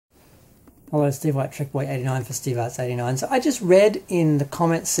Hello, Steve White, TrekBoy89 for SteveArts89. So I just read in the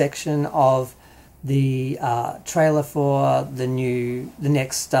comments section of the trailer for the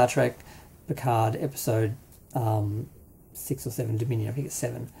next Star Trek Picard episode 6 or 7, Dominion, I think it's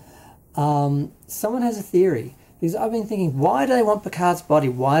 7. Someone has a theory, because I've been thinking, why do they want Picard's body?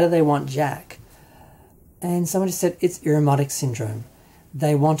 Why do they want Jack? And someone just said it's Irumodic syndrome.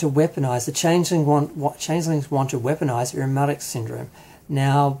 They want to weaponize, the changelings want to weaponize Irumodic syndrome.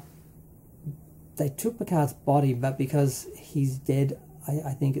 Now, they took Picard's body, but because he's dead,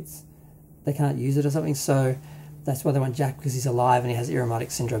 I think they can't use it or something, so that's why they want Jack, because he's alive and he has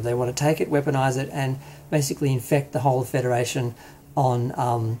Irumodic syndrome. They want to take it, weaponize it, and basically infect the whole Federation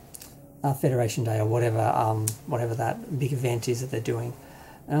on Federation Day or whatever that big event is that they're doing.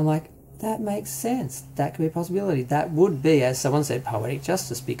 And I'm like, that makes sense. That could be a possibility. That would be, as someone said, poetic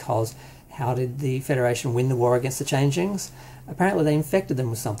justice, because how did the Federation win the war against the changelings? Apparently they infected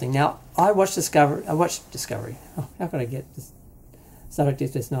them with something. Now, I watched Discovery. Oh, how could I get this Star Trek Deep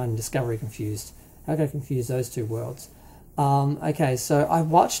Space Nine and Discovery confused? How could I confuse those two worlds? Okay, so I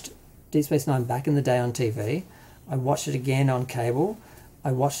watched Deep Space Nine back in the day on TV. I watched it again on cable.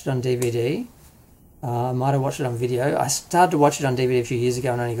 I watched it on DVD. I might have watched it on video. I started to watch it on DVD a few years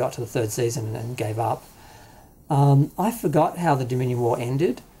ago and only got to the 3rd season and gave up. I forgot how the Dominion War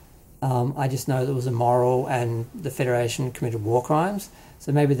ended. I just know that it was immoral and the Federation committed war crimes,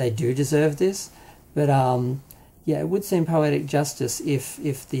 so maybe they do deserve this. But yeah, it would seem poetic justice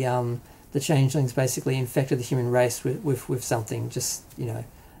if the changelings basically infected the human race with something, just, you know,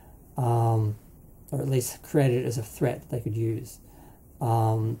 or at least created it as a threat that they could use.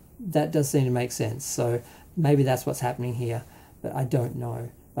 That does seem to make sense. So maybe that's what's happening here, but I don't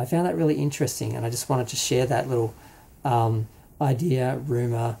know. But I found that really interesting, and I just wanted to share that little idea,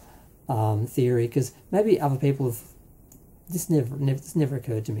 rumor, theory, because maybe other people have. This never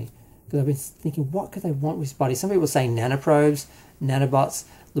occurred to me, because I've been thinking, what could they want with his body? Some people are saying nanoprobes, nanobots,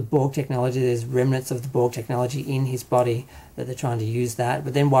 the Borg technology. There's remnants of the Borg technology in his body that they're trying to use that.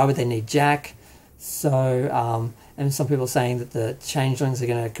 But then why would they need Jack? So, and some people are saying that the changelings are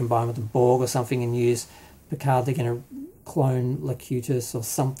going to combine with the Borg or something and use Picard. They're going to clone Locutus or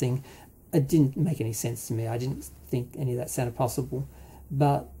something. It didn't make any sense to me. I didn't think any of that sounded possible.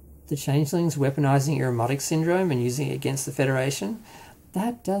 But the changelings weaponizing Irumodic syndrome and using it against the Federation,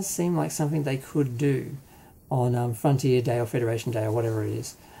 that does seem like something they could do on Frontier Day or Federation Day or whatever it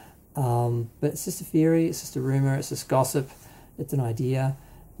is. But it's just a theory, it's just a rumor, it's just gossip, it's an idea.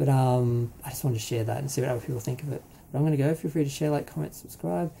 But I just wanted to share that and see what other people think of it. But I'm going to go. Feel free to share, like, comment,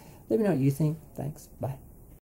 subscribe. Let me know what you think. Thanks. Bye.